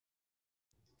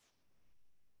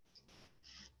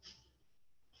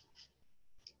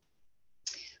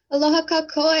Aloha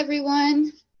kako,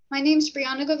 everyone. My name is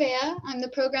Brianna Govea. I'm the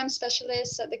program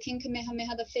specialist at the King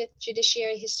Kamehameha V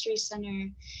Judiciary History Center.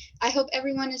 I hope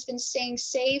everyone has been staying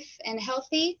safe and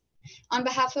healthy. On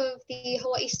behalf of the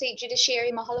Hawaii State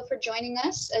Judiciary, mahalo for joining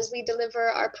us as we deliver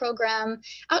our program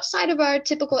outside of our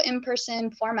typical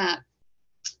in-person format.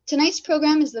 Tonight's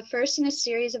program is the first in a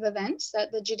series of events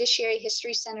that the Judiciary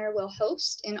History Center will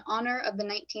host in honor of the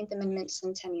 19th Amendment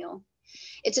Centennial.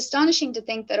 It's astonishing to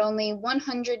think that only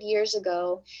 100 years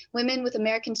ago, women with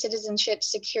American citizenship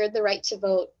secured the right to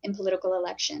vote in political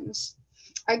elections.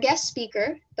 Our guest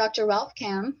speaker, Dr. Ralph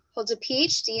Kam, holds a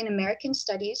PhD in American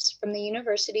Studies from the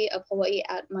University of Hawaii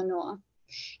at Manoa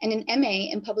and an MA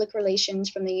in Public Relations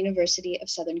from the University of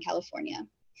Southern California.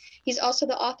 He's also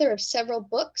the author of several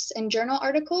books and journal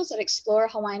articles that explore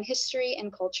Hawaiian history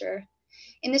and culture.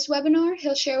 In this webinar,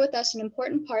 he'll share with us an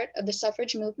important part of the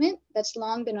suffrage movement that's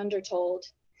long been undertold,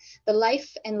 the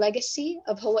life and legacy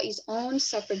of Hawaii's own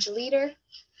suffrage leader,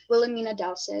 Wilhelmine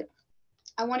Dowsett.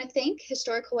 I want to thank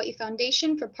Historic Hawaii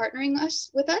Foundation for partnering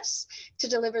with us to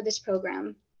deliver this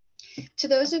program. To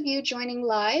those of you joining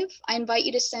live, I invite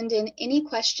you to send in any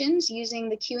questions using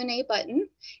the Q&A button,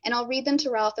 and I'll read them to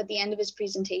Ralph at the end of his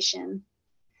presentation.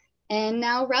 And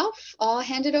now, Ralph, I'll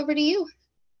hand it over to you.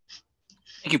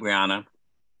 Thank you, Brianna.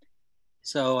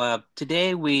 So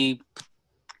today we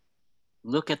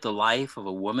look at the life of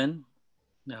a woman,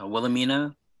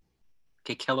 Wilhelmine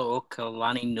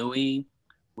Kekelaokalaninui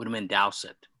Widemann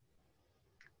Dowsett,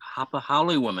 a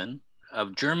hapa-haole woman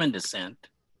of German descent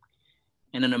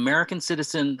and an American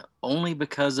citizen only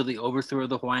because of the overthrow of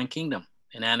the Hawaiian kingdom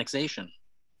and annexation.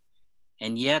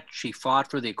 And yet she fought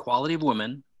for the equality of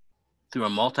women through a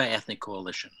multi-ethnic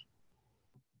coalition.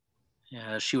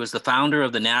 She was the founder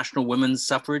of the National Women's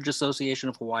Suffrage Association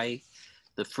of Hawaii,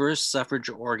 the first suffrage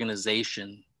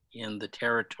organization in the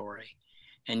territory.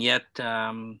 And yet,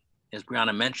 as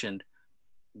Brianna mentioned,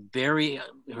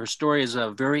 her story is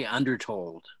very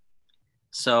undertold.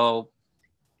 So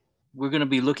we're going to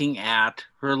be looking at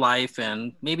her life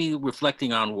and maybe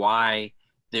reflecting on why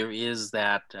there is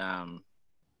that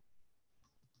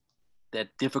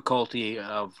difficulty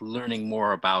of learning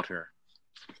more about her.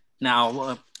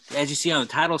 Now, as you see on the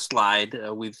title slide,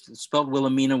 we've spelled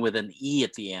Wilhelmina with an E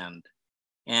at the end.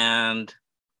 And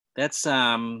that's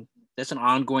an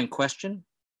ongoing question.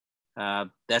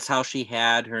 That's how she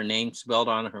had her name spelled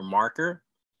on her marker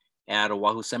at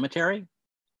Oahu Cemetery.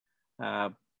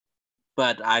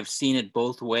 But I've seen it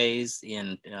both ways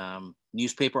in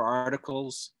newspaper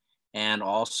articles and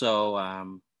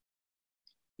also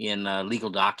in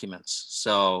legal documents.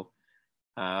 So,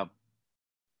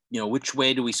 which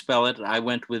way do we spell it? I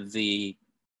went with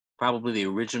probably the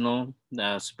original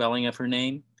spelling of her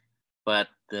name, but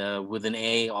with an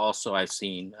A also I've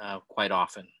seen quite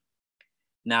often.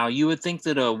 Now, you would think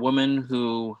that a woman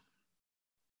who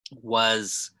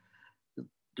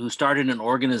started an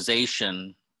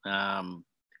organization that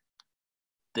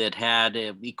had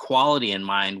equality in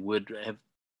mind would have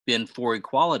been for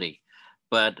equality,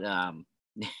 but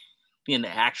in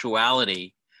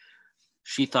actuality,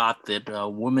 she thought that a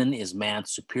woman is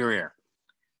man's superior.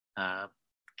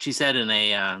 She said in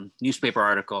a newspaper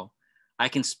article, "I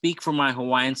can speak for my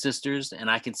Hawaiian sisters,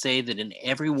 and I can say that in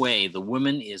every way, the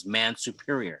woman is man's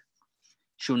superior.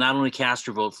 She will not only cast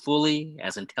her vote fully,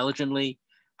 as intelligently,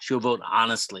 she will vote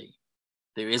honestly.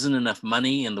 There isn't enough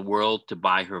money in the world to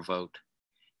buy her vote."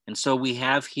 And so we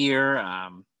have here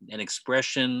an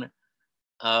expression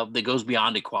that goes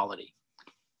beyond equality.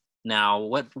 Now,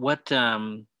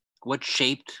 what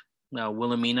shaped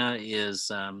Wilhelmina is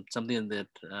something that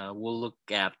we'll look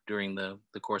at during the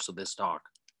course of this talk.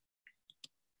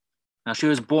 Now, she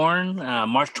was born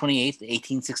March 28th,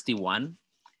 1861,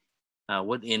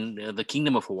 in the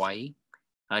Kingdom of Hawaii.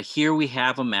 Here we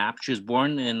have a map. She was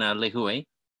born in Lehue,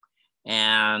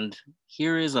 and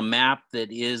here is a map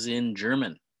that is in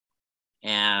German.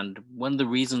 And one of the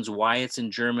reasons why it's in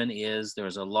German is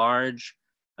there's a large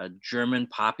German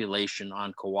population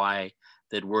on Kauai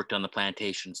that worked on the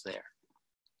plantations there.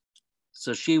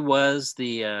 So she was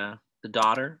the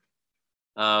daughter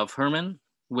of Herman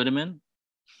Widemann,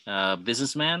 a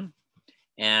businessman,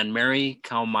 and Mary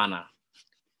Kaumana.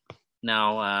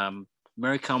 Now,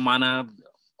 Mary Kaumana,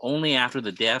 only after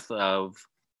the death of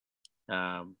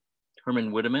Herman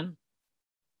Widemann,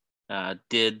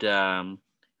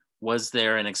 was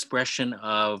there an expression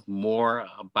of more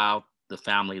about the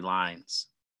family lines.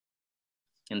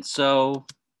 And so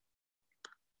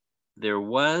there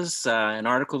was an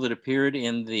article that appeared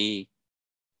in the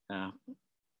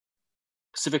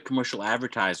Pacific Commercial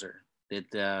Advertiser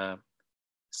that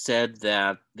said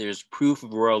that there's proof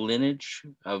of royal lineage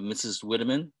of Mrs.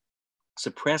 Widemann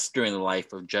suppressed during the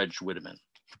life of Judge Widemann.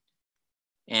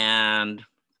 And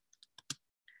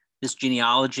this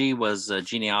genealogy was a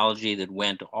genealogy that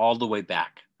went all the way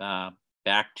back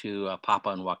to Papa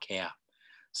and Wakea.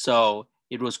 So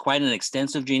it was quite an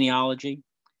extensive genealogy,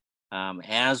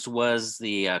 as was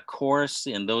the course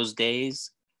in those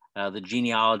days. The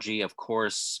genealogy, of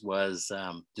course, was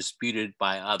disputed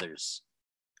by others.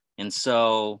 And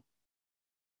so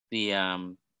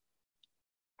the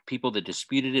people that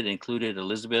disputed it included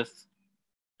Elizabeth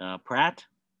Pratt,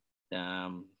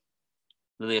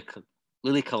 Lily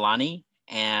Kalani,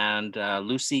 and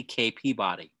Lucy K.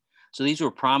 Peabody. So these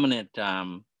were prominent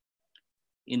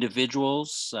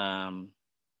individuals,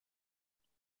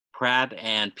 Pratt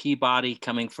and Peabody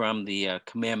coming from the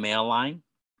Kamehameha line.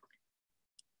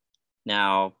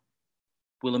 Now,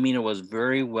 Wilhelmina was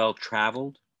very well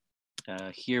traveled.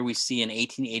 Here we see in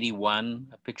 1881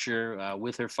 a picture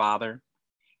with her father,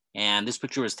 and this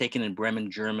picture was taken in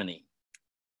Bremen, Germany.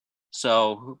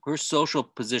 So her social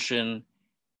position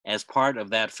as part of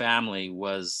that family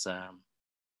was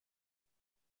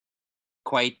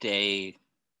quite a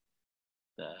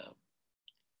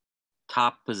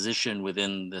top position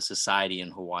within the society in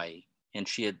Hawaii. And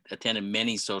she had attended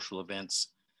many social events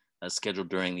scheduled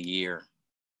during the year.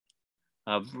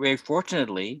 Very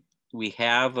fortunately, we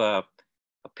have a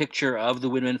picture of the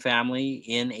Widemann family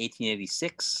in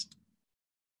 1886.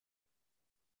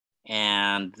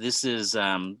 And this is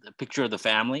a picture of the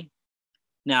family.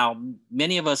 Now,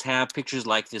 many of us have pictures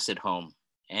like this at home.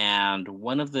 And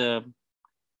one of the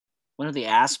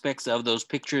aspects of those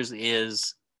pictures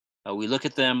is we look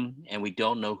at them and we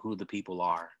don't know who the people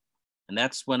are. And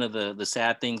that's one of the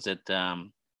sad things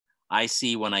that I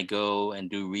see when I go and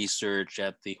do research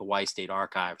at the Hawaii State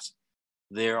Archives.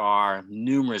 There are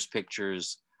numerous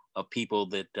pictures of people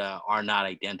that are not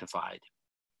identified.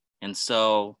 And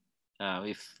so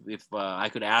if I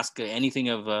could ask anything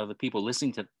of the people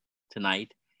listening to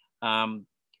tonight,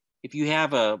 if you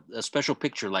have a special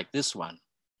picture like this one,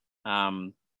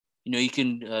 you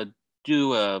can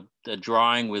do a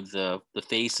drawing with the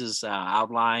faces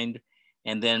outlined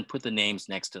and then put the names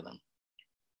next to them.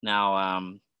 Now,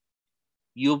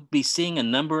 you'll be seeing a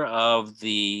number of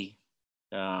the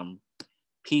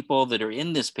people that are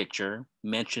in this picture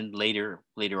mentioned later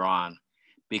on,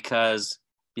 because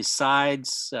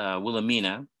besides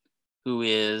Wilhelmina, who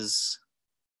is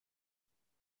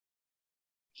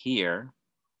here,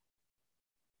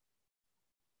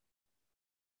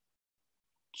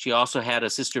 she also had a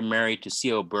sister married to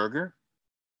C.O. Berger.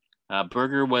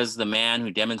 Berger was the man who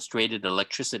demonstrated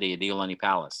electricity at Iolani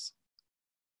Palace.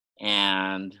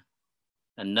 And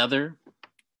another,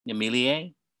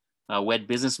 Emilie, wed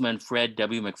businessman Fred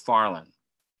W. McFarland.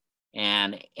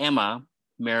 And Emma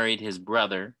married his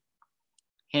brother,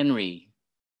 Henry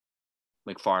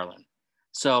McFarland.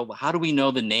 So how do we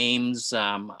know the names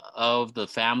of the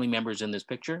family members in this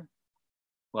picture?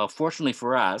 Well, fortunately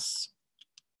for us,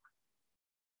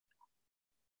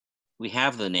 we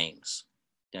have the names.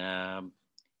 And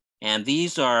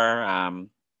these are,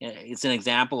 it's an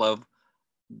example of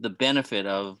the benefit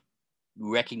of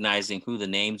recognizing who the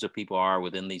names of people are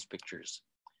within these pictures.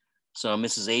 So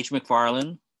Mrs. H.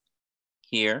 McFarland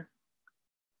here,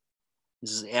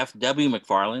 Mrs. F.W.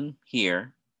 McFarland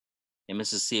here, and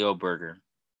Mrs. C.O. Berger.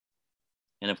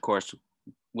 And of course,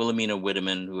 Wilhelmina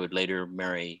Widemann, who would later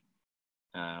marry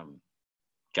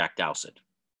Jack Dowsett.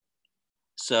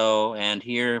 So, and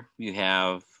here you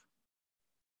have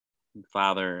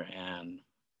father and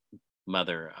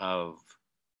mother of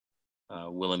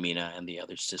Wilhelmina and the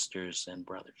other sisters and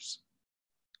brothers.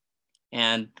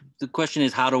 And the question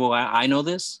is, how do I know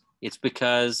this? It's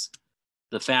because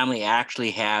the family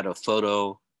actually had a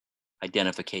photo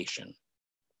identification.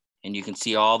 And you can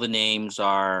see all the names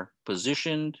are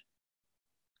positioned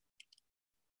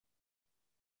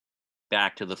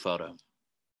back to the photo.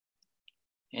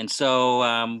 And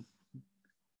so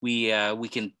we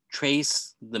can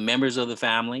trace the members of the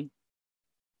family.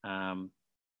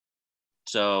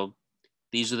 So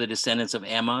these are the descendants of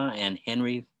Emma and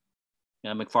Henry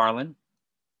McFarland.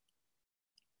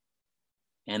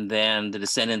 And then the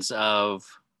descendants of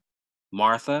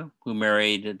Martha, who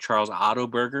married Charles Otto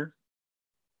Berger.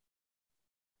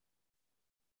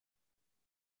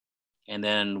 And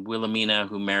then Wilhelmina,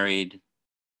 who married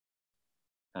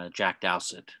Jack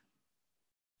Dowsett.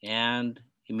 And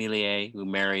Emilie, who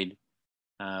married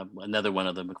another one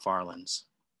of the McFarlands.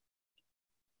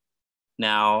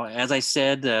 Now, as I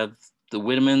said, the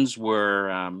Widemanns were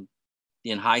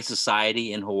in high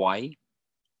society in Hawaii,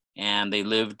 and they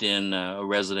lived in a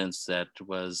residence that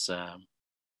was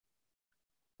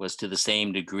to the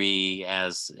same degree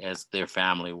as their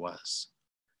family was.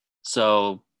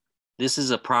 So this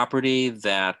is a property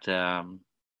that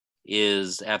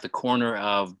is at the corner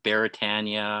of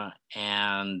Beretania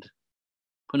and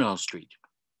Punahou Street.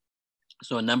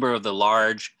 So a number of the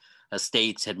large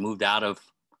estates had moved out of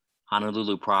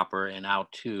Honolulu proper and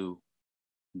out to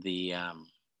the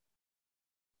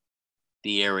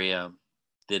area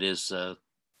that is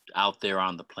out there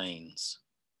on the plains.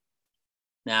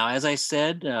 Now, as I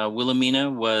said, Wilhelmina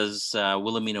was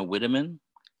Wilhelmina Widemann,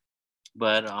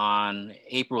 but on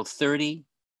April 30,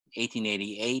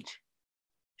 1888,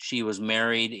 she was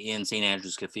married in St.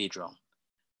 Andrew's Cathedral.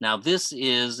 Now, this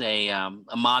is a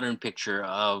modern picture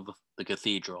of the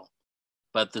cathedral,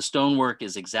 but the stonework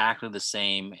is exactly the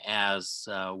same as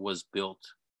was built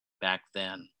back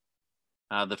then.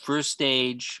 The first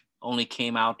stage only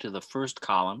came out to the first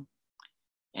column,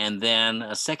 and then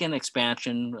a second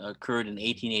expansion occurred in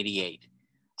 1888.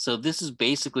 So this is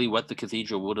basically what the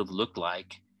cathedral would have looked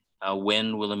like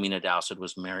when Wilhelmina Dowsett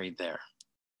was married there.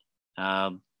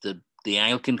 The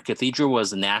Anglican Cathedral was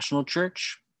the national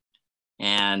church,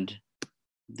 and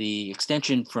the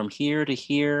extension from here to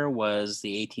here was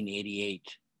the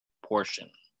 1888 portion.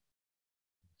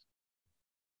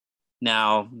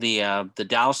 Now, the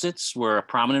Dowsetts were a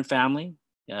prominent family,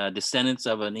 descendants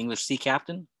of an English sea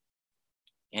captain,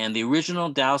 and the original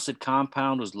Dowsett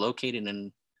compound was located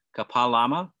in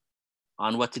Kapalama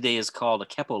on what today is called a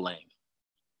kepo-lane.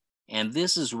 And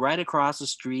this is right across the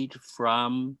street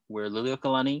from where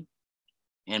Liliuokalani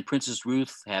and Princess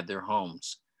Ruth had their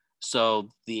homes. So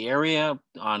the area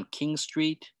on King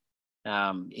Street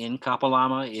in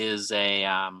Kapalama is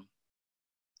an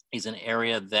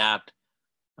area that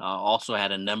also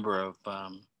had a number of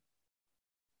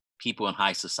people in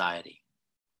high society.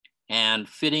 And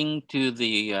fitting to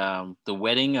the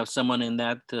wedding of someone in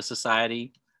that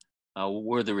society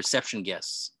were the reception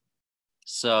guests.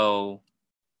 So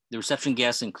the reception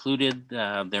guests included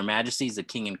their majesties, the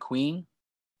king and queen.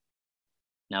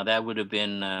 Now that would have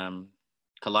been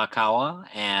Kalakaua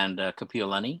and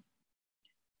Kapiolani,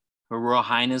 Her Royal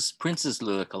Highness Princess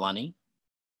Liliuokalani,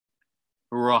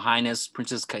 Her Royal Highness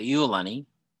Princess Kaiulani,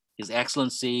 His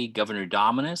Excellency Governor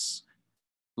Dominus,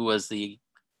 who was the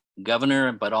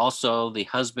governor, but also the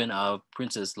husband of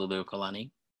Princess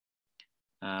Liliuokalani,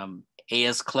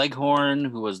 A.S. Cleghorn,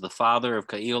 who was the father of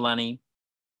Kaiulani,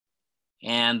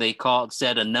 and they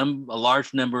said a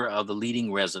large number of the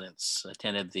leading residents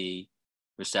attended the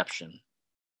reception.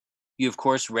 You, of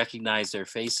course, recognize their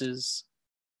faces.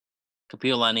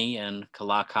 Kapiolani and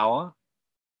Kalakaua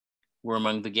were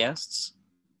among the guests.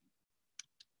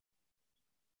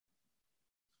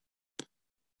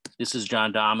 This is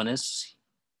John Dominus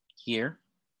here.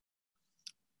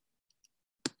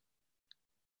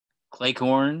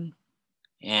 Cleghorn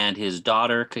and his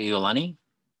daughter, Kaiulani.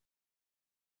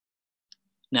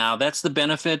 Now, that's the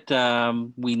benefit.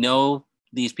 We know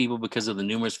these people because of the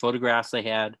numerous photographs they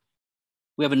had.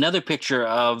 We have another picture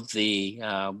of the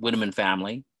Widemann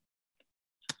family,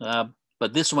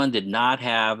 but this one did not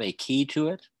have a key to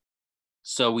it.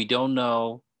 So we don't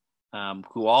know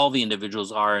who all the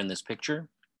individuals are in this picture.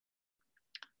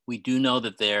 We do know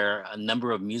that there are a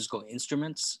number of musical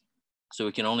instruments. So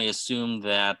we can only assume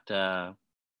that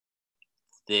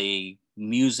the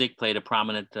music played a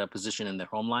prominent position in their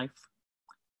home life.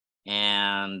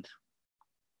 And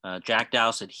Jack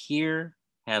Dowsett here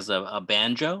has a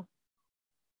banjo.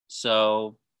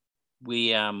 So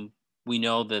we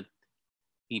know that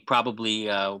he probably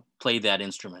played that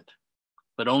instrument,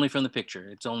 but only from the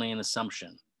picture. It's only an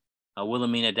assumption.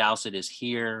 Wilhelmina Dowsett is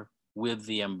here with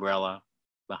the umbrella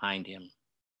behind him.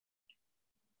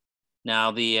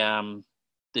 Now the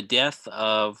death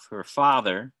of her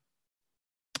father,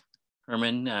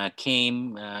 Herman,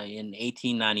 came in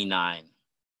 1899.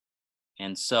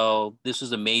 And so this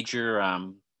was a major a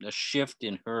shift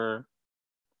in her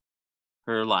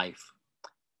life.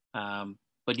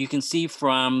 But you can see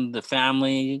from the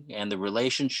family and the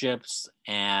relationships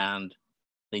and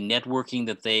the networking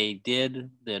that they did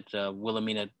that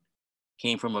Wilhelmina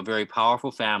came from a very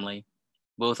powerful family,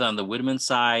 both on the Widemann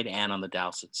side and on the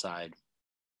Dowsett side.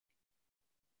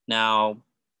 Now,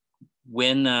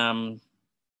 when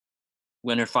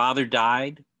her father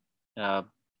died,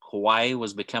 Hawaii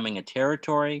was becoming a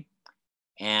territory,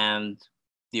 and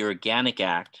the Organic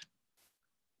Act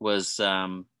was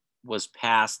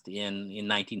passed in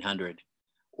 1900,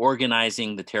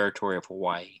 organizing the territory of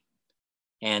Hawaii.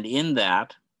 And in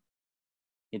that,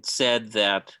 it said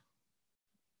that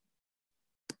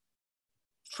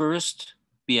first,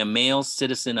 be a male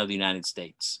citizen of the United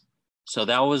States. So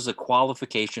that was a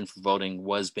qualification for voting,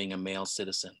 was being a male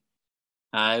citizen.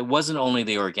 It wasn't only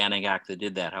the Organic Act that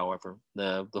did that, however.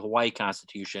 The Hawaii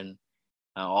Constitution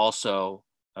also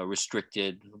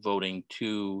restricted voting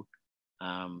to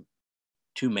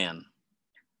men.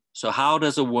 So how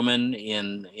does a woman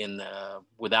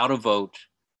without a vote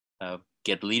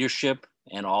get leadership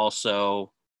and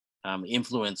also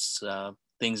influence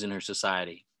things in her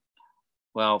society?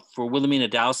 Well, for Wilhelmina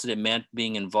Dowsett, it meant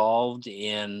being involved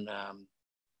in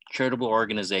charitable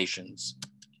organizations.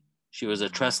 She was a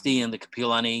trustee in the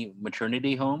Kekelaokalaninui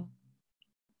maternity home.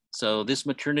 So this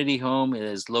maternity home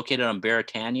is located on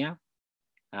Beretania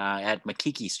at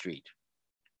Makiki Street.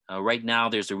 Right now,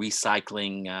 there's a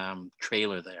recycling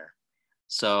trailer there.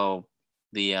 So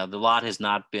the lot has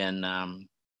not been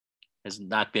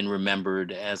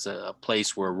remembered as a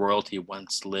place where royalty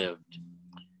once lived.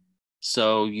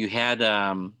 So you had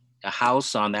a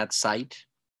house on that site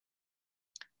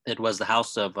that was the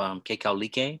house of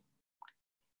Kekelaokalaninui.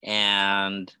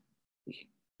 And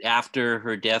after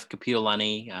her death,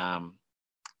 Kekelaokalaninui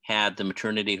had the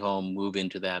maternity home move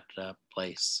into that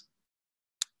place.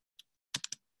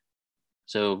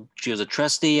 So she was a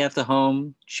trustee at the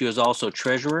home. She was also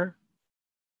treasurer.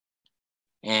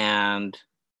 And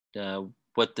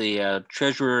what the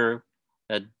treasurer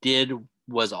did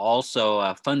was also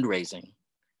fundraising.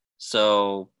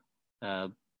 So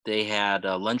they had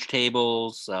lunch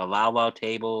tables, luau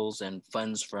tables, and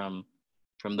funds from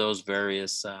those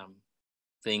various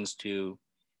things to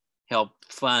help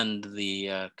fund the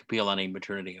Kekelaokalaninui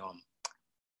maternity home.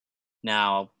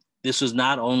 Now, this was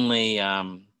not only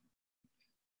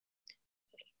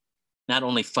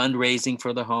fundraising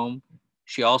for the home,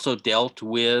 she also dealt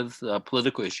with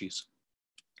political issues.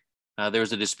 There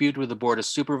was a dispute with the Board of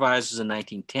Supervisors in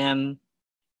 1910.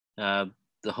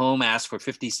 The home asked for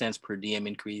 50 cents per diem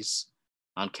increase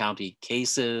on county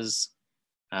cases.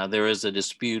 There was a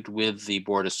dispute with the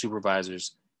Board of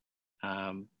Supervisors.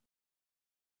 The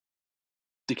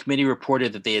committee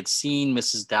reported that they had seen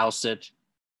Mrs. Dowsett,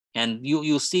 and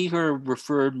you'll see her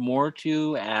referred more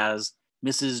to as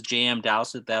Mrs. J.M.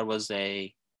 Dowsett. That was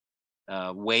a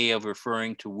way of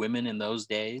referring to women in those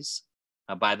days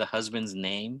by the husband's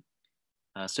name.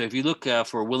 So if you look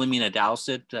for Wilhelmina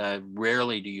Dowsett,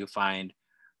 rarely do you find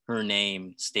her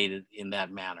name stated in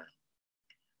that manner.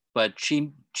 But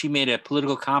she made a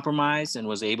political compromise and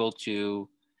was able to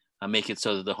make it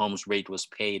so that the home's rate was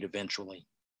paid eventually.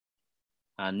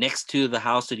 Next to the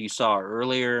house that you saw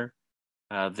earlier,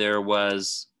 there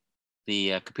was the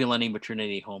Kekelaokalaninui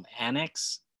Maternity Home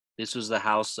Annex. This was the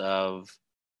house of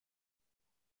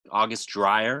August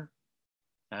Dreyer.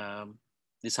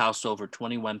 This house sold for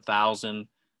 $21,000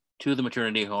 to the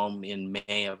maternity home in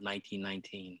May of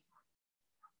 1919.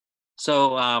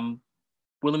 So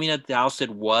Wilhelmina Dowsett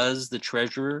was the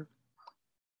treasurer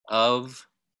of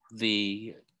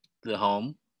the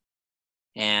home.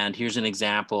 And here's an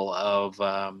example of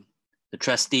the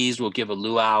trustees will give a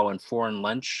luau and foreign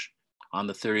lunch on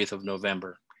the 30th of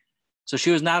November. So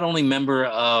she was not only member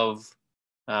of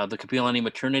the Kekelaokalaninui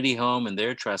Maternity Home and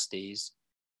their trustees,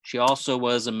 she also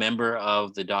was a member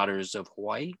of the Daughters of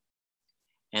Hawaiʻi.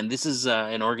 And this is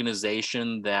an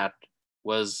organization that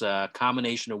was a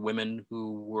combination of women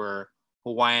who were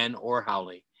Hawaiian or haole.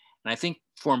 And I think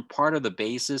formed part of the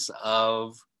basis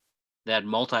of that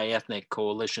multi-ethnic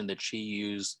coalition that she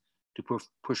used to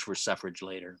push for suffrage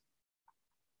later.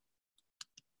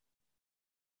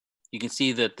 You can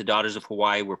see that the Daughters of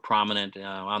Hawaiʻi were prominent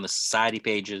on the society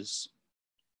pages.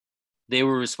 They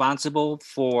were responsible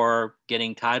for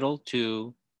getting title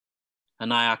to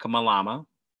Hanaiaka Malama,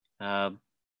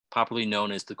 popularly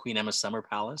known as the Queen Emma Summer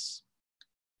Palace.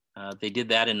 They did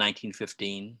that in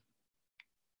 1915.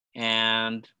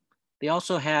 And they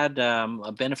also had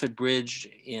a benefit bridge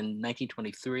in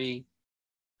 1923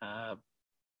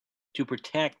 to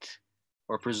protect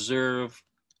or preserve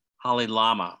Hale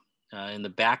Lama. In the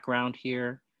background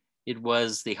here, it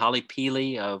was the Hale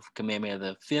Pili of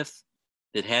Kamehameha V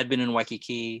that had been in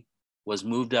Waikiki, was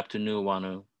moved up to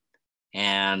Nuuanu,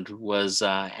 and was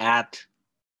at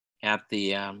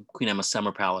the Queen Emma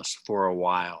Summer Palace for a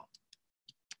while.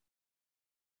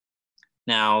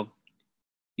 Now,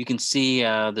 you can see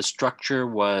the structure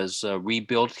was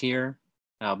rebuilt here,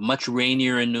 much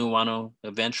rainier in Nuuanu.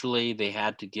 Eventually, they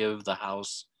had to give the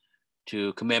house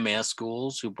to Kamehameha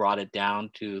Schools, who brought it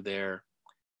down to their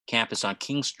campus on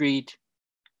King Street.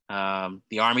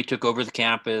 The Army took over the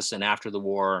campus, and after the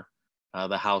war,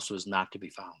 the house was not to be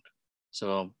found.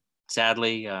 So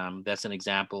sadly, that's an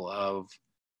example of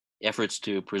efforts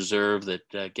to preserve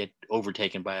that get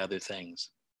overtaken by other things.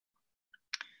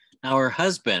 Now, her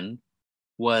husband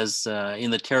was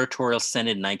in the Territorial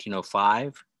Senate in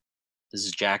 1905. This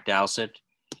is Jack Dowsett.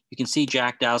 You can see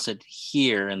Jack Dowsett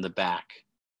here in the back.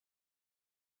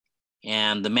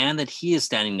 And the man that he is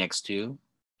standing next to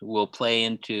will play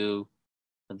into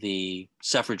the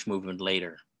suffrage movement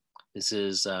later. This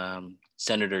is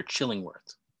Senator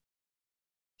Chillingworth.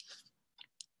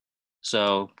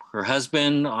 So her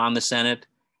husband on the Senate,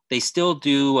 they still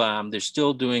do, they're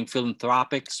still doing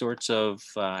philanthropic sorts of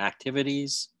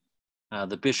activities.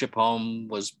 The Bishop home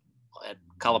was at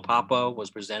Kalapapa was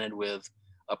presented with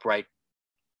upright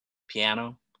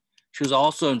piano. She was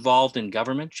also involved in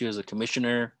government. She was a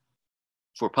commissioner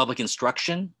for public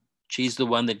instruction. She's the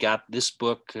one that got this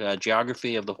book,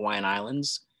 Geography of the Hawaiian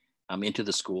Islands, into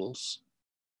the schools.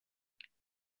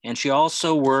 And she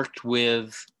also worked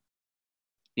with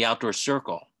the Outdoor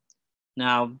Circle.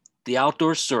 Now, the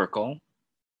Outdoor Circle,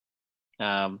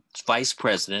 vice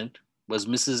president was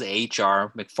Mrs.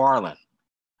 H.R. McFarland.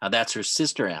 That's her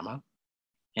sister, Emma.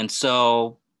 And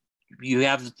so you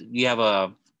have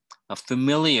a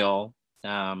familial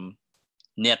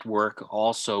network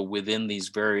also within these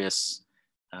various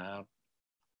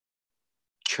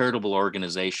charitable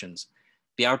organizations.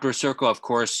 The Outdoor Circle, of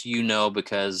course, you know,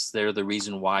 because they're the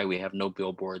reason why we have no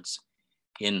billboards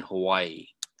in Hawaii.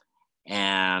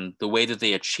 And the way that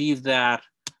they achieved that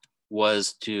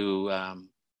was to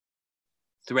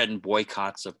threaten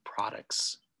boycotts of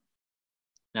products.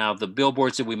 Now, the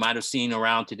billboards that we might have seen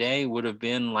around today would have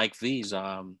been like these,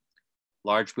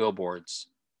 large billboards.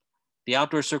 The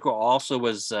Outdoor Circle also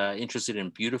was interested in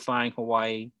beautifying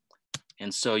Hawaii.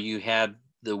 And so you had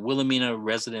the Wilhelmina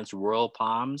residents' royal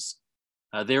palms.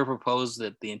 They were proposed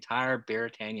that the entire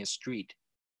Beretania Street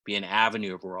be an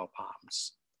avenue of royal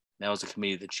palms. That was a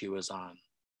committee that she was on.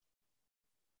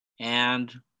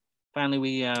 And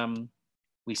finally,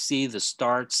 we see the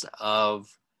starts of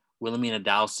Wilhelmina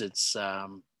Dowsett's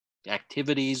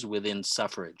activities within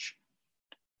suffrage.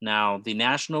 Now, the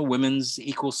National Women's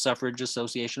Equal Suffrage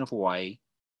Association of Hawaii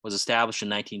was established in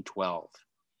 1912,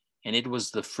 and it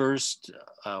was the first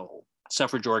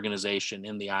suffrage organization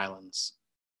in the islands,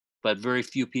 but very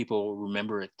few people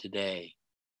remember it today.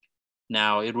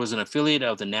 Now, it was an affiliate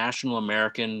of the National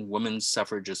American Women's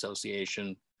Suffrage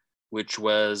Association, which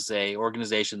was an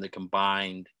organization that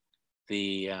combined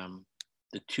the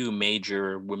two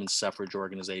major women's suffrage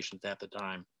organizations at the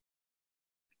time.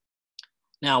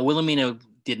 Now, Wilhelmina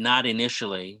did not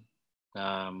initially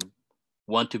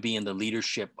want to be in the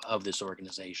leadership of this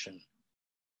organization.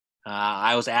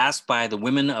 I was asked by the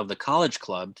women of the college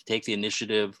club to take the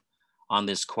initiative on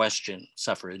this question,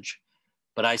 suffrage,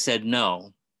 but I said,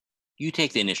 no, you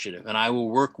take the initiative and I will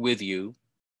work with you.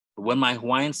 But when my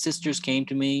Hawaiian sisters came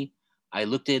to me, I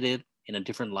looked at it in a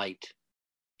different light.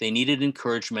 They needed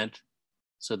encouragement.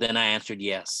 So then I answered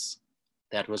yes.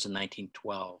 That was in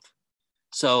 1912.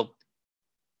 So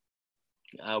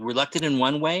reluctant in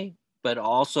one way, but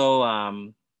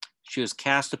also she was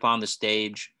cast upon the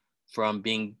stage from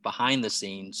being behind the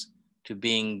scenes to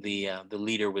being the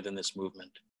leader within this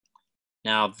movement.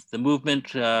 Now, the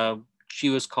movement she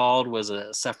was called was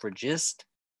a suffragist,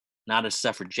 not a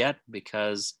suffragette,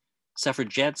 because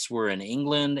suffragettes were in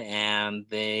England and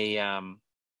they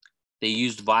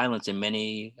used violence in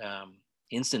many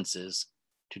instances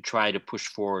to try to push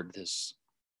forward this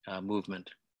movement.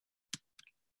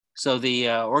 So the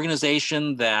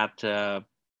organization that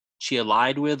she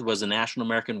allied with was the National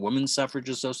American Women's Suffrage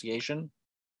Association.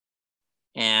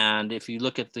 And if you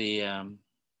look at the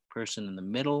person in the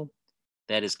middle,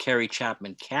 that is Carrie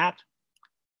Chapman Catt.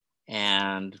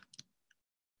 And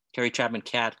Carrie Chapman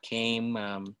Catt came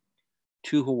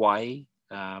to Hawaii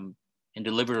and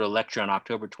delivered a lecture on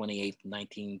October 28th,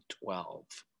 1912.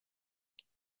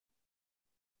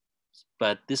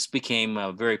 But this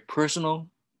became very personal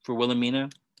for Wilhelmina.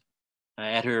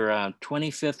 At her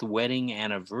 25th wedding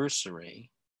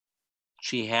anniversary,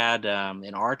 she had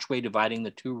an archway dividing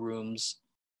the two rooms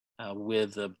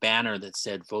with a banner that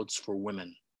said "Votes for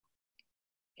Women."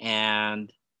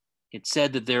 And it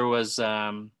said that there was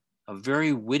a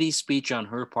very witty speech on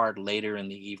her part later in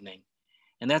the evening.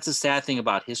 And that's a sad thing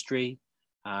about history.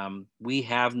 We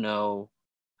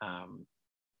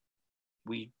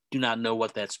do not know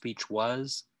what that speech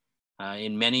was.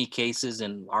 In many cases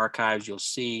in archives, you'll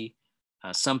see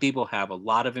some people have a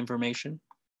lot of information.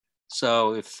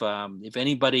 So if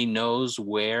anybody knows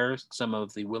where some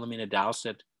of the Wilhelmina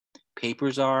Dowsett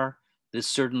papers are, this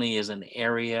certainly is an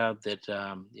area that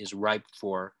is ripe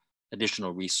for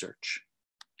additional research.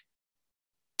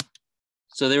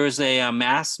 So there was a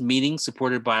mass meeting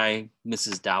supported by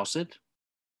Mrs. Dowsett,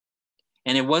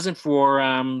 and it wasn't for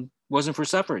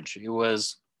suffrage. It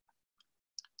was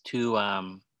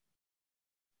to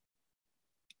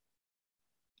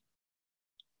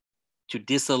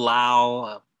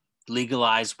disallow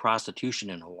legalized prostitution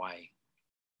in Hawaii.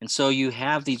 And so you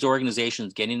have these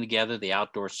organizations getting together, the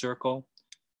Outdoor Circle.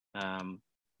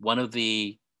 One of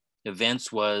the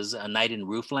events was a night in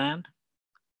Roofland.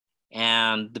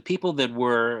 And the people that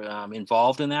were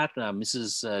involved in that,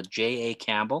 Mrs. J.A.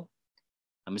 Campbell,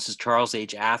 Mrs. Charles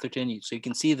H. Atherton. So you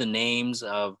can see the names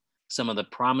of some of the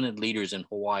prominent leaders in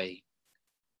Hawaii.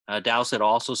 Dowsett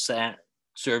also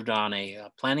served on a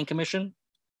planning commission.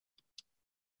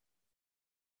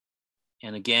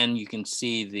 And again, you can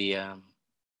see the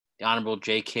Honorable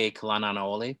J.K.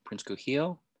 Kalananaole, Prince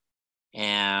Kuhio.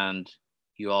 And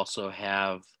you also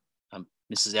have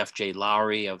Mrs. F.J.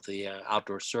 Lowry of the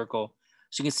Outdoor Circle.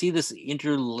 So you can see this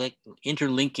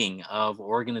interlinking of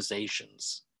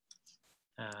organizations.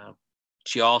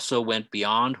 She also went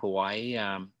beyond Hawaii.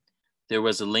 There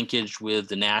was a linkage with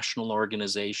the national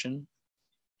organization.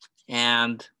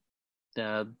 And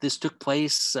this took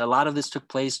place, a lot of this took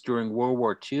place during World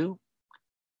War II.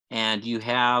 And you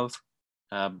have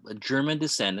a German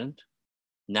descendant,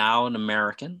 now an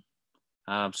American,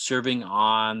 serving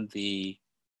on the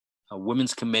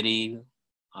Women's Committee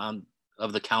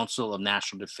of the Council of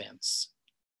National Defense.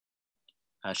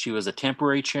 She was a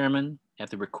temporary chairman at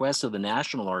the request of the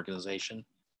national organization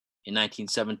in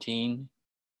 1917.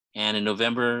 And in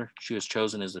November, she was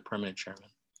chosen as the permanent chairman.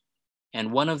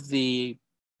 And one of the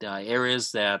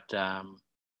areas that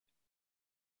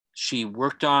she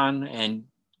worked on, and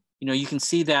you can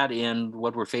see that in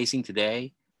what we're facing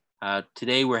today.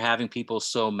 Today, we're having people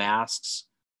sew masks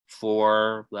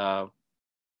for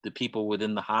the people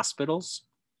within the hospitals.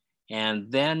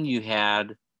 And then you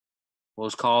had what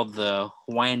was called the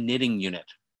Hawaiian Knitting Unit.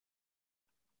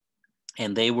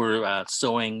 And they were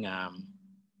sewing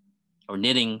or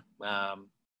knitting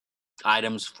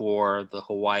items for the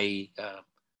Hawaii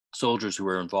soldiers who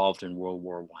were involved in World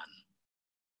War I.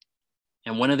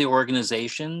 And one of the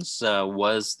organizations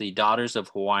was the Daughters of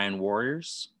Hawaiian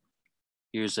Warriors.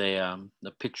 Here's a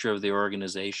picture of the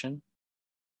organization.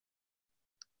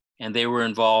 And they were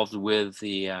involved with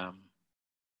the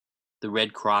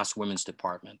Red Cross Women's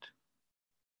Department.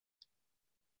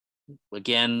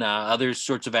 Again, other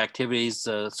sorts of activities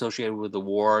associated with the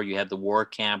war. You had the War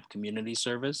Camp Community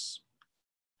Service,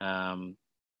 sort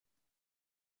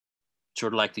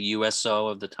of like the USO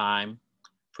of the time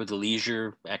for the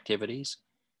leisure activities.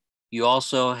 You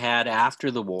also had, after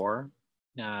the war,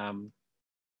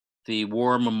 the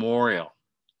War Memorial.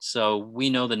 So we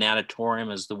know the natatorium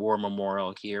as the War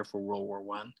Memorial here for World War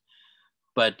I,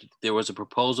 but there was a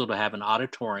proposal to have an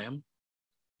auditorium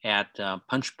at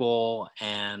Punch Bowl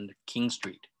and King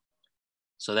Street.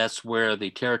 So that's where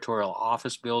the Territorial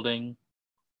Office Building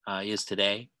is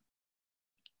today.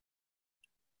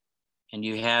 And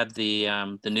you had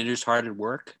the Knitters Hard at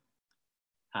Work.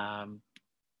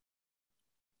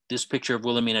 This picture of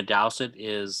Wilhelmina Dowsett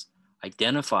is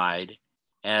identified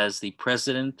as the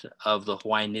president of the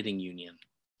Hawaiian Knitting Union.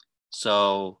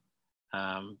 So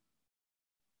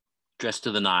dressed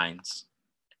to the nines.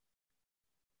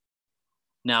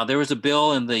 Now, there was a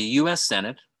bill in the US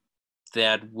Senate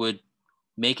that would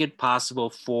make it possible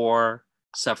for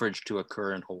suffrage to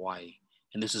occur in Hawaii.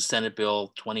 And this is Senate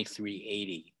Bill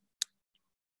 2380.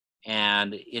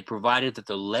 And it provided that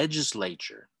the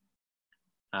legislature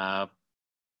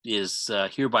is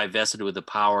hereby vested with the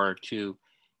power to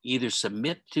either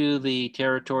submit to the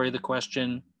territory the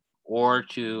question or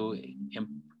to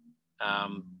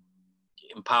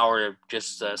empower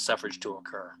just suffrage to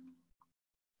occur.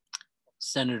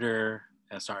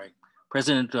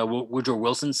 President Woodrow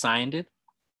Wilson signed it.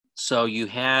 So you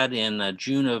had in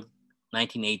June of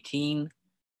 1918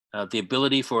 the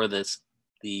ability for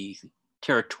the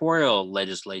territorial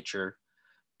legislature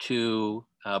to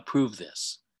approve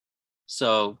this.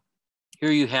 So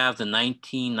here you have the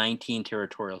 1919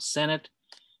 Territorial Senate,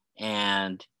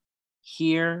 and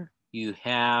here you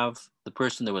have the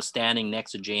person that was standing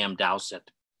next to J.M.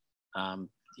 Dowsett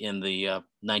in the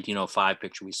 1905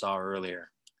 picture we saw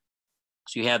earlier.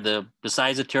 So you had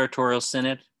besides the Territorial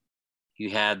Senate,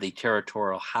 you had the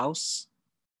Territorial House.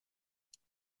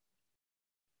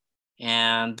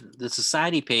 And the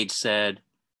society page said,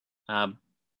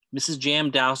 Mrs. J.M.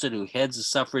 Dowsett, who heads the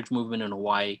suffrage movement in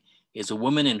Hawaii, is a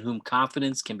woman in whom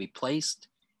confidence can be placed,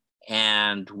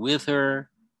 and with her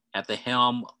at the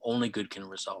helm, only good can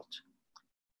result.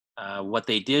 What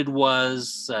they did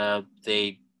was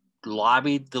they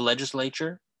lobbied the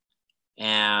legislature,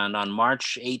 and on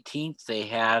March 18th, they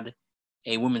had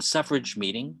a women's suffrage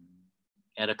meeting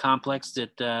at a complex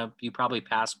that you probably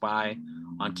pass by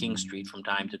on King Street from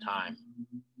time to time.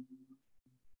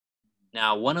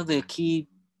 Now, one of the key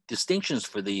distinctions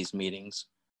for these meetings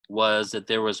was that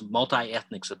there was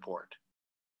multi-ethnic support.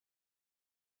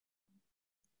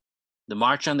 The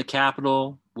march on the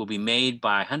Capitol will be made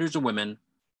by hundreds of women,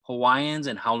 Hawaiians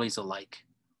and Haoles alike,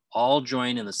 all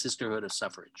join in the sisterhood of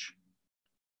suffrage.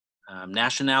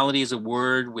 Nationality is a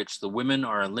word which the women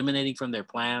are eliminating from their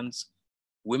plans.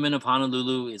 Women of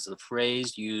Honolulu is the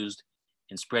phrase used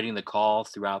in spreading the call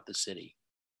throughout the city.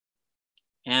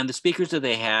 And the speakers that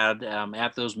they had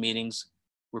at those meetings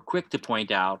were quick to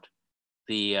point out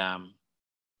the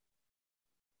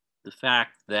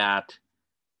fact that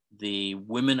the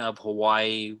women of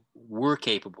Hawaii were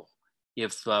capable.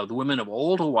 If the women of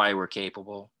old Hawaii were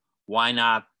capable, why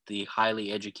not the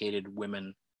highly educated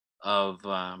women of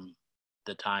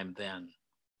the time then?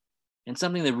 And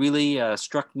something that really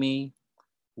struck me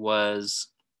was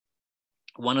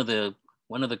one of the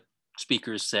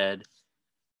speakers said,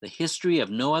 "The history of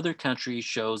no other country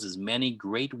shows as many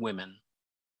great women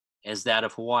as that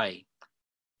of Hawaii."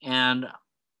 And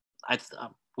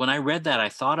when I read that, I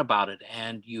thought about it,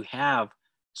 and you have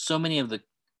so many of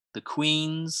the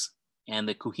queens and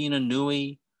the kuhina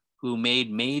nui who made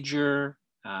major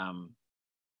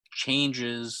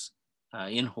changes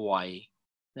in Hawaii.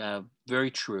 Very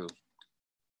true.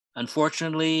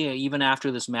 Unfortunately, even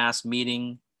after this mass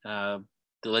meeting, the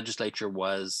legislature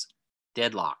was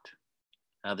deadlocked.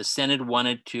 The Senate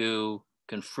wanted to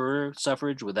confer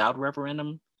suffrage without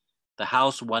referendum. The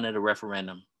House wanted a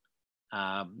referendum.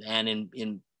 And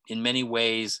in many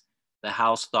ways, the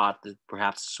House thought that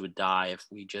perhaps this would die if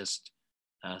we just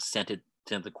sent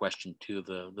the question to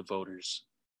the voters.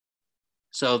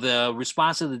 So the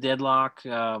response to the deadlock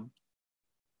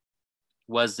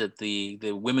was that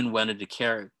the women wanted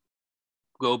to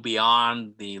go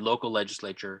beyond the local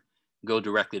legislature, go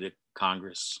directly to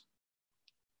Congress.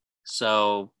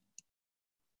 So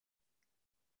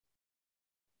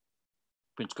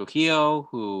Prince Kokio,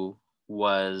 who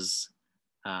was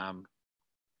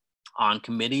on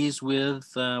committees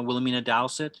with Wilhelmina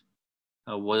Dowsett,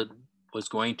 was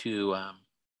going to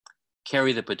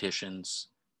carry the petitions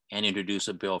and introduce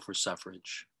a bill for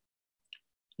suffrage.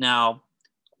 Now,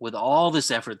 with all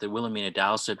this effort that Wilhelmina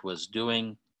Dowsett was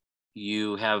doing,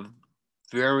 you have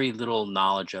very little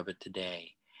knowledge of it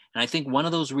today. And I think one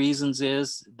of those reasons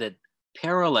is that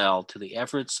parallel to the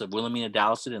efforts of Wilhelmina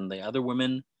Dowsett and the other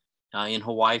women in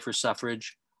Hawaii for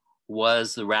suffrage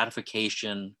was the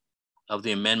ratification of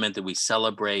the amendment that we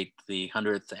celebrate the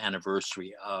 100th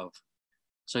anniversary of.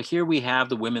 So here we have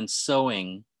the women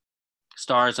sewing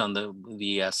stars on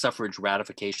the suffrage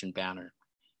ratification banner.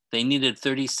 They needed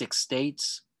 36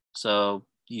 states, so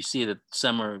you see that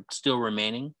some are still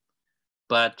remaining.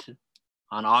 But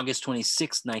on August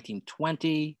 26,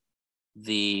 1920,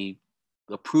 the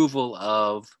approval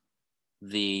of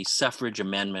the suffrage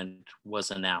amendment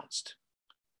was announced.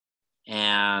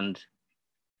 And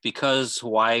because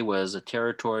Hawaii was a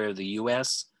territory of the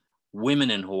US, women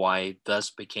in Hawaii thus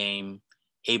became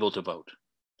able to vote.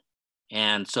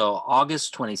 And so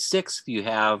August 26th, you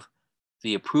have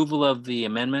the approval of the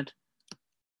amendment.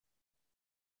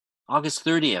 August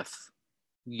 30th,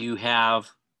 you have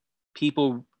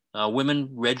people, women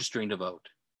registering to vote.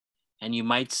 And you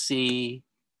might see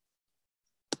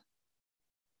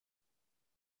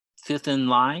fifth in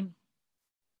line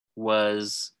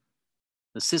was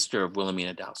the sister of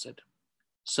Wilhelmina Dowsett.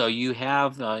 So you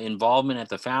have involvement at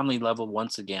the family level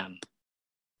once again.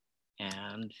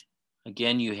 And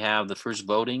again, you have the first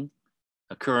voting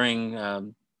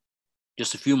occurring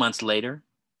just a few months later.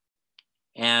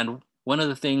 And one of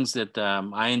the things that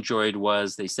I enjoyed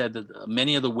was they said that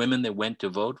many of the women that went to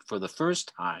vote for the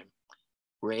first time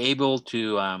were able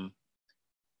to,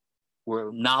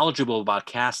 were knowledgeable about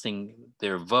casting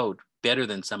their vote better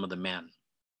than some of the men.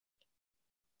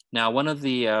 Now, one of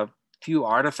the few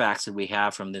artifacts that we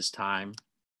have from this time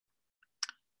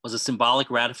was a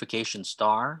symbolic ratification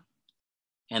star.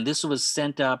 And this was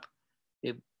sent up,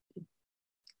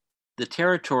 the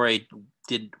territory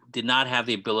did not have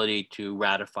the ability to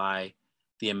ratify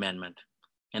the amendment.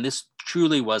 And this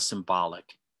truly was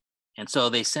symbolic. And so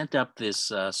they sent up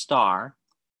this star,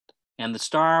 and the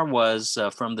star was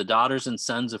from the Daughters and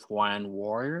Sons of Hawaiian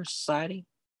Warrior Society.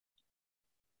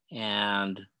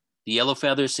 And the yellow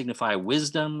feathers signify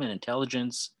wisdom and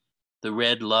intelligence, the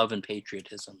red, love and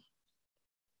patriotism.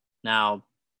 Now,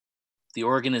 the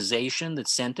organization that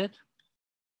sent it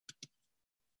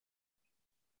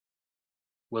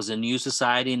was a New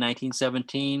Society in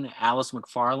 1917. Alice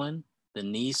McFarland, the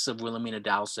niece of Wilhelmina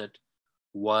Dowsett,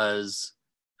 was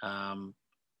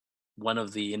one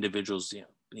of the individuals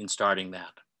in starting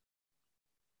that.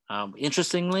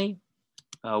 Interestingly,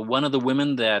 one of the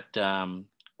women that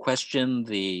questioned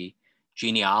the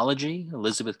genealogy,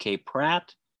 Elizabeth K.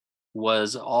 Pratt,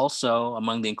 was also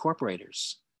among the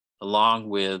incorporators, along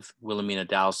with Wilhelmina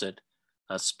Dowsett,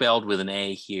 spelled with an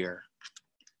A here.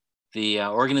 The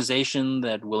organization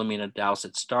that Wilhelmina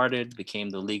Dowsett started became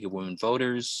the League of Women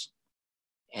Voters.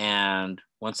 And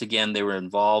once again, they were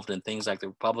involved in things like the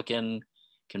Republican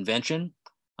Convention.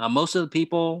 Most of the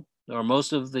people, or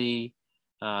most of the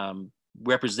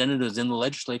representatives in the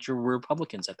legislature were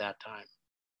Republicans at that time.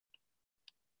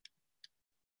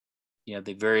 You have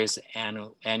the various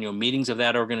annual meetings of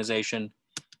that organization,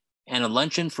 and a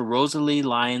luncheon for Rosalie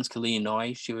Lyons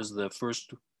Kaliinoi. She was the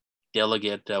first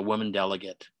delegate, woman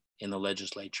delegate in the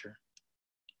legislature.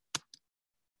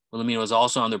 Wilhelmina was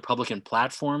also on the Republican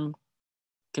Platform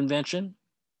Convention.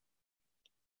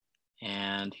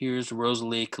 And here's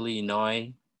Rosalie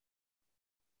Kaliinoi,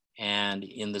 and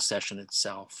in the session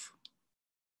itself.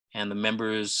 And the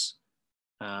members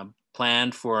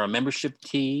planned for a membership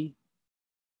tea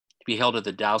to be held at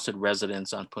the Dowsett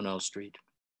residence on Puno Street.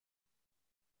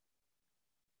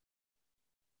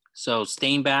 So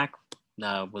Steinbach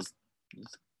was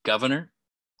governor.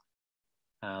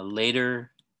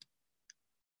 Later,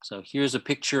 so here's a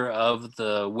picture of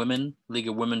the women, League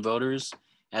of Women Voters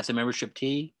at the membership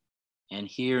tea. And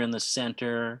here in the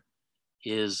center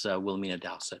is Wilhelmina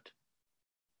Dowsett.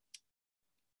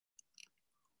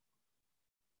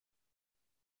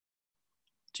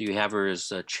 So you have her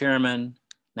as chairman,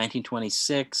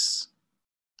 1926.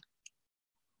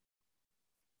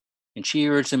 And she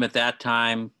urged them at that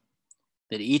time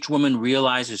that each woman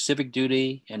realize her civic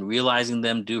duty, and realizing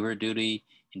them do her duty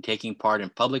in taking part in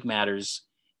public matters,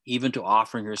 even to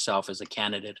offering herself as a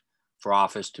candidate for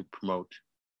office to promote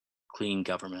clean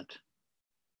government.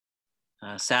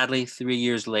 Sadly, 3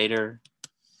 years later,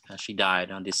 she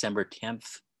died on December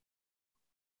 10th,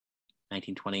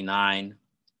 1929,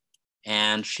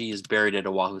 and she is buried at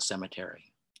Oahu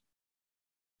Cemetery.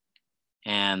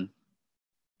 And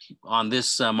on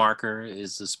this marker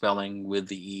is the spelling with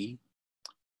the E.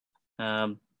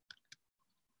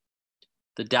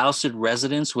 The Dowsett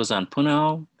residence was on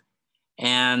Puno,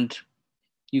 and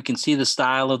you can see the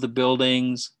style of the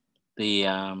buildings, the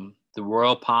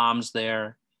royal palms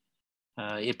there.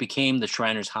 It became the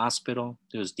Shriners Hospital.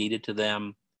 It was deeded to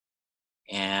them,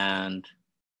 and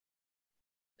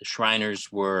the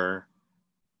Shriners were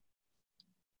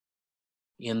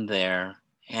in there.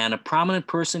 And a prominent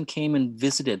person came and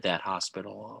visited that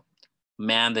hospital, a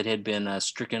man that had been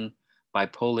stricken by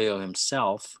polio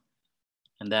himself,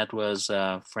 and that was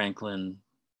Franklin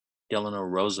Delano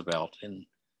Roosevelt in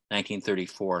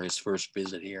 1934, his first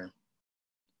visit here.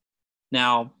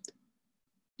 Now,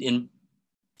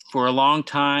 for a long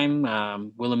time,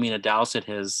 Wilhelmina Dowsett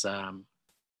has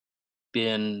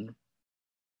been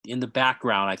in the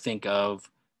background, I think, of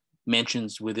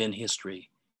mentions within history.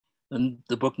 And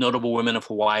the book Notable Women of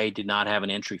Hawaii did not have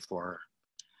an entry for her,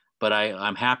 but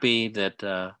I'm happy that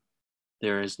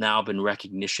there has now been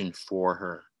recognition for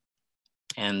her.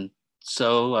 And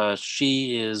so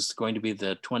she is going to be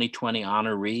the 2020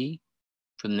 honoree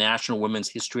for the National Women's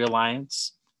History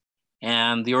Alliance.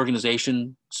 And the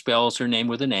organization spells her name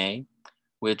with an A,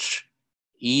 which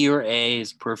E or A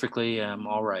is perfectly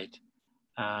all right.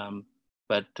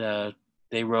 But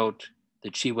they wrote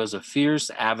that she was a fierce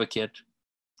advocate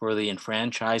for the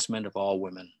enfranchisement of all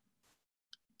women.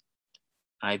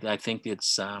 I think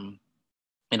it's an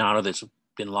honor that's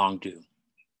been long due.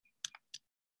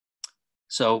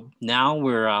 So now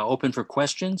we're open for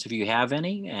questions if you have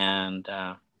any, and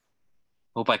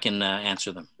hope I can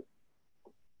answer them.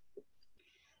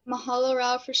 Mahalo,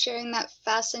 Rao, for sharing that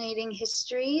fascinating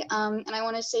history. And I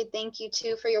want to say thank you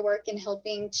too for your work in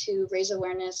helping to raise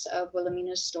awareness of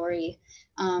Wilhelmina's story.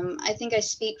 I think I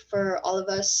speak for all of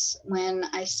us when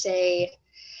I say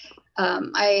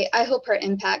I hope her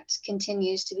impact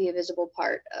continues to be a visible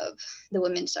part of the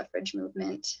women's suffrage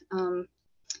movement.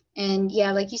 And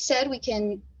yeah, like you said, we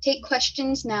can take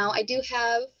questions now. I do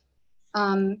have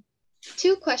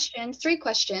three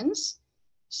questions.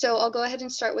 So I'll go ahead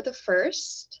and start with the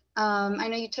first. I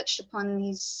know you touched upon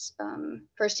these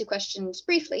first two questions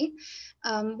briefly.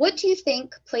 What do you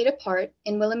think played a part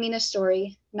in Wilhelmina's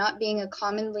story not being a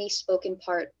commonly spoken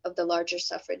part of the larger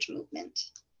suffrage movement?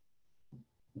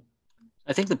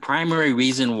 I think the primary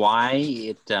reason why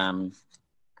it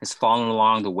has fallen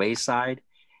along the wayside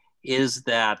is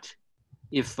that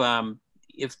if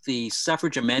the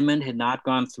suffrage amendment had not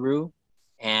gone through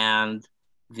and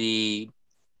the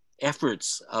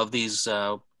efforts of these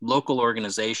local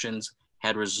organizations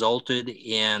had resulted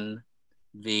in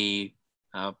the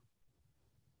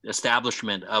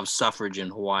establishment of suffrage in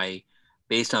Hawaii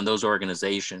based on those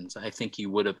organizations, I think you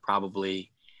would have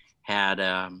probably had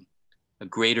a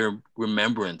greater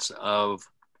remembrance of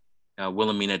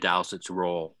Wilhelmina Dowsett's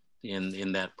role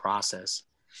in that process.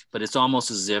 but it's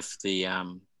almost as if the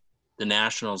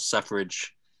national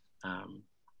suffrage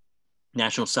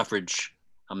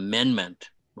amendment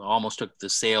almost took the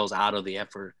sails out of the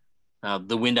effort,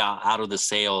 the wind out of the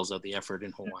sails of the effort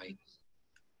in Hawaii.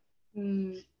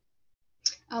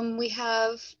 We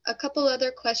have a couple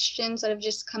other questions that have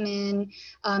just come in.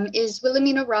 Is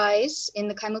Wilhelmina Rise in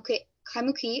the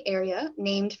Kaimuki area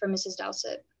named for Mrs.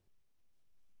 Dowsett?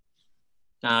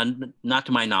 Not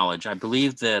to my knowledge. I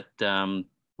believe that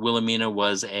Wilhelmina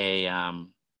was a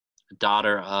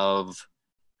daughter of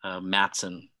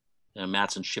Matson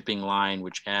shipping line,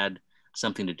 which had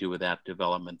something to do with that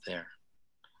development there.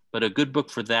 But a good book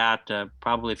for that,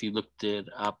 probably if you looked it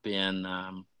up in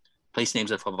Place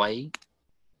Names of Hawaiʻi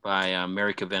by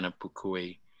Mary Kavena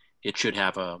Pukui, it should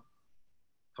have a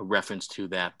reference to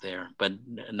that there. But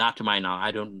not to my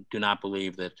knowledge. I do not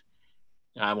believe that.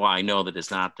 Well, I know that it's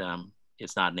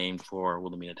not named for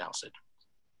Wilhelmina Dowsett.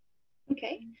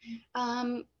 Okay.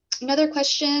 Another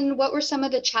question, what were some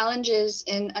of the challenges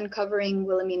in uncovering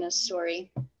Wilhelmina's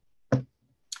story?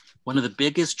 One of the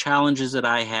biggest challenges that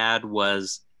I had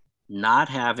was not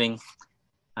having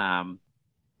an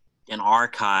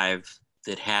archive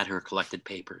that had her collected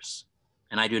papers.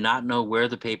 And I do not know where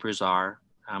the papers are.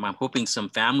 I'm hoping some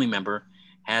family member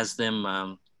has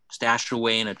them stashed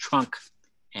away in a trunk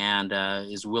and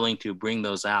is willing to bring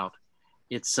those out.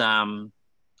 It's, I've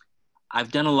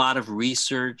done a lot of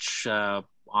research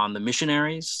on the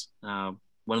missionaries.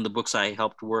 One of the books I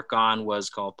helped work on was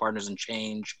called Partners in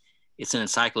Change. It's an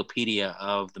encyclopedia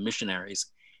of the missionaries,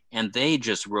 and they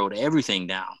just wrote everything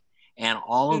down. And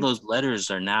all of those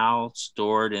letters are now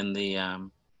stored in the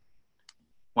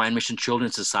Hawaiian Mission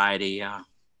Children's Society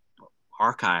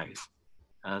archive.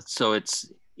 So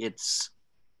it's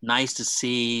nice to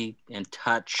see and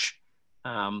touch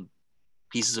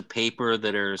pieces of paper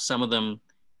that are, some of them,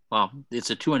 well,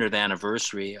 it's a 200th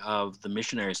anniversary of the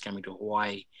missionaries coming to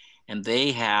Hawaii, and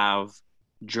they have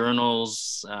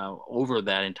journals over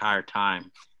that entire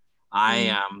time.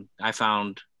 I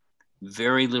found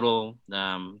very little,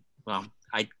 well,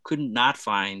 I could not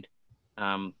find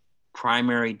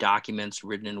primary documents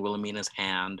written in Wilhelmina's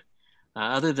hand,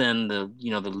 other than the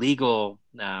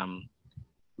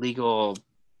legal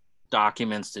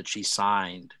documents that she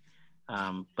signed.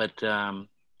 But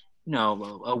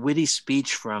a witty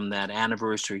speech from that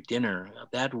anniversary dinner,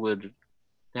 that would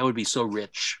be so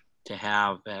rich to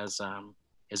have as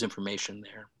information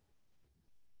there.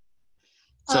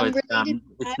 So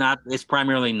it's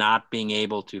primarily not being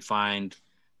able to find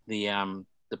the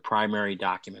primary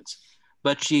documents,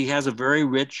 but she has a very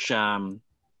rich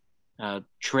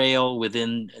trail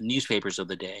within newspapers of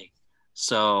the day.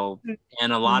 So,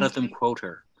 and a lot of them quote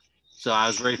her. So I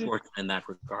was very fortunate in that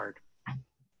regard.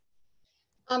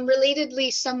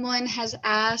 Relatedly, someone has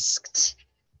asked,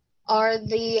 are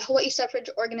the Hawaii Suffrage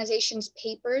Organization's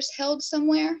papers held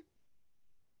somewhere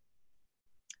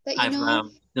that you know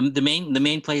of? The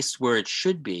main place where it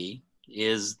should be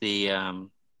is the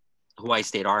Hawaii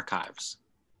State Archives,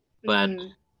 but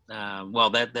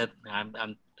well,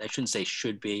 I shouldn't say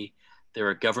should be.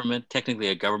 They're technically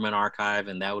a government archive,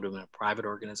 and that would have been a private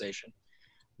organization.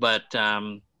 But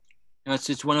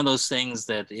it's one of those things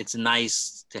that it's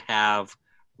nice to have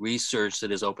research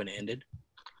that is open-ended.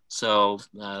 So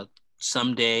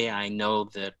someday I know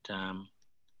that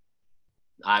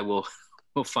I will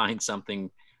find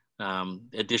something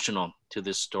additional to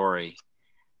this story.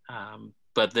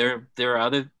 But there are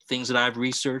other things that I've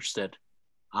researched that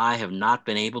I have not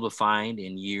been able to find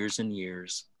in years and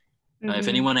years. If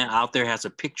anyone out there has a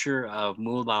picture of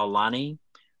Mu'ulaulani,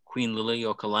 Queen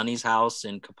Liliuokalani's house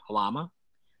in Kapalama,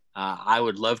 I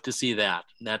would love to see that.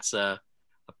 That's a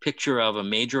picture of a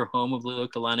major home of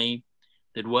Liliuokalani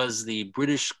that was the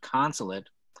British consulate,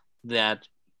 that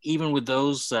even with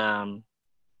those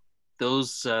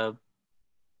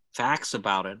facts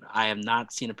about it, I have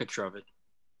not seen a picture of it.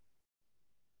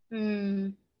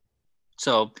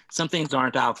 So some things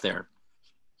aren't out there,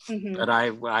 but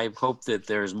I hope that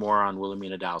there's more on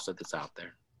Wilhelmina Dowsett that's out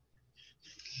there.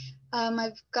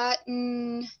 I've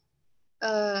gotten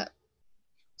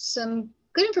some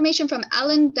good information from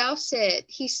Alan Dowsett.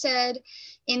 He said,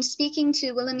 in speaking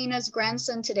to Wilhelmina's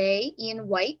grandson today, Ian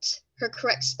White, her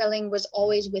correct spelling was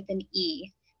always with an E.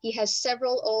 He has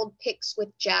several old pics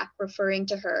with Jack referring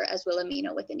to her as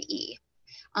Wilhelmina with an E.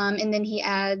 And then he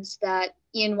adds that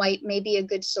Ian White may be a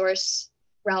good source,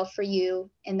 Ralph, for you,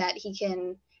 and that he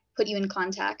can put you in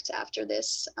contact after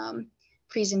this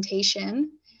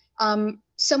presentation.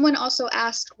 Someone also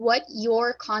asked what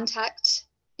your contact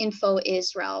info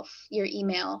is, Ralph, your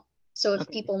email. So if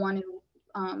people want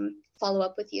to follow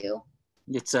up with you.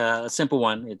 It's a simple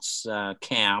one. It's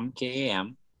Cam,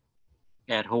 K-A-M,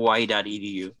 at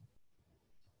hawaii.edu.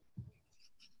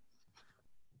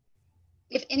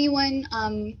 If anyone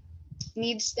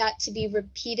needs that to be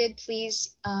repeated,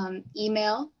 please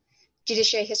email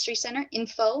Judiciary History Center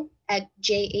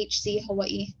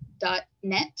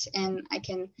info@jhchawaii.net, and I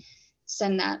can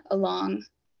send that along.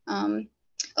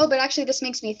 Oh, but actually this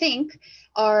makes me think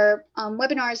our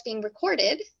webinar is being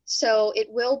recorded, so it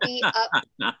will be up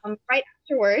right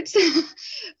afterwards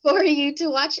for you to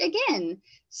watch again.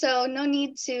 So no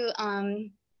need to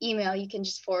email, you can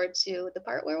just forward to the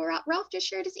part where Ralph just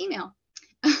shared his email.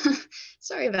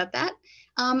 Sorry about that.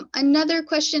 Another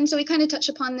question, so we kind of touched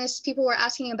upon this. People were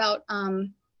asking about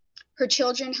her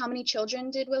children. How many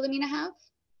children did Wilhelmina have?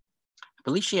 I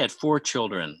believe she had 4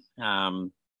 children.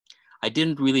 I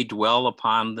didn't really dwell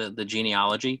upon the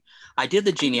genealogy. I did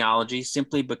the genealogy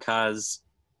simply because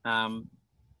the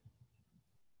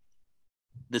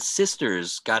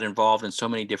sisters got involved in so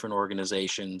many different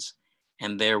organizations,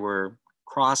 and there were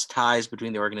cross ties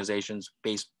between the organizations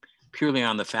based purely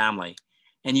on the family.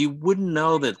 And you wouldn't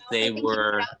know that they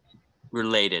were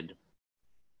related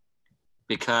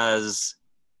because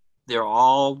they're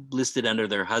all listed under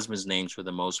their husband's names for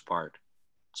the most part.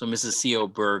 So Mrs. C.O.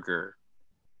 Berger,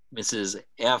 Mrs.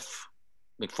 F.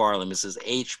 McFarland, Mrs.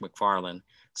 H. McFarland.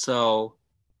 So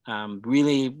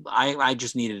really, I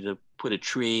just needed to put a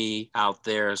tree out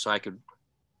there so I could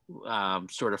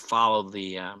sort of follow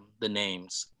the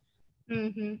names.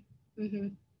 Mm-hmm. Mm-hmm.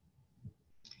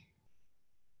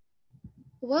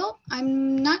 Well,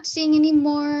 I'm not seeing any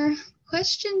more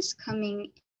questions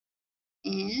coming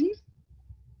in.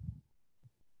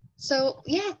 So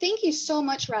yeah, thank you so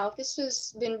much, Ralph. This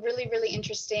has been really, really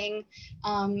interesting.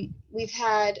 We've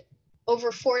had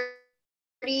over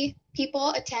 40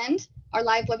 people attend our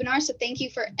live webinar, so thank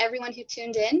you for everyone who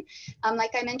tuned in.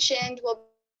 Like I mentioned, we'll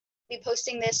be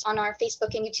posting this on our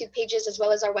Facebook and YouTube pages as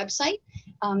well as our website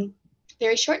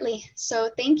very shortly. So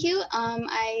thank you.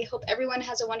 I hope everyone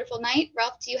has a wonderful night.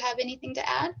 Ralph, do you have anything to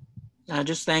add?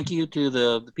 Just thank you to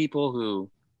the people who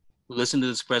listened to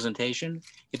this presentation.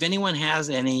 If anyone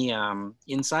has any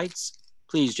insights,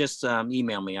 please just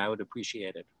email me. I would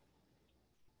appreciate it.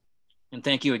 And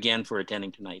thank you again for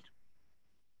attending tonight.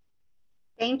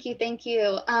 Thank you, thank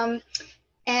you.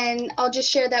 And I'll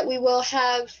just share that we will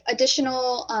have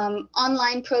additional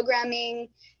online programming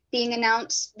being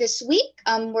announced this week.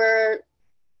 We're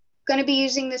going to be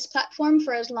using this platform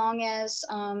for as long as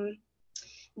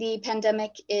the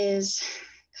pandemic is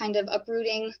kind of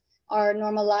uprooting our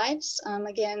normal lives.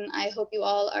 Again, I hope you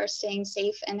all are staying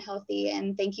safe and healthy,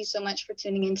 and thank you so much for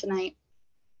tuning in tonight.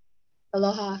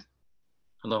 Aloha.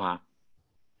 Aloha.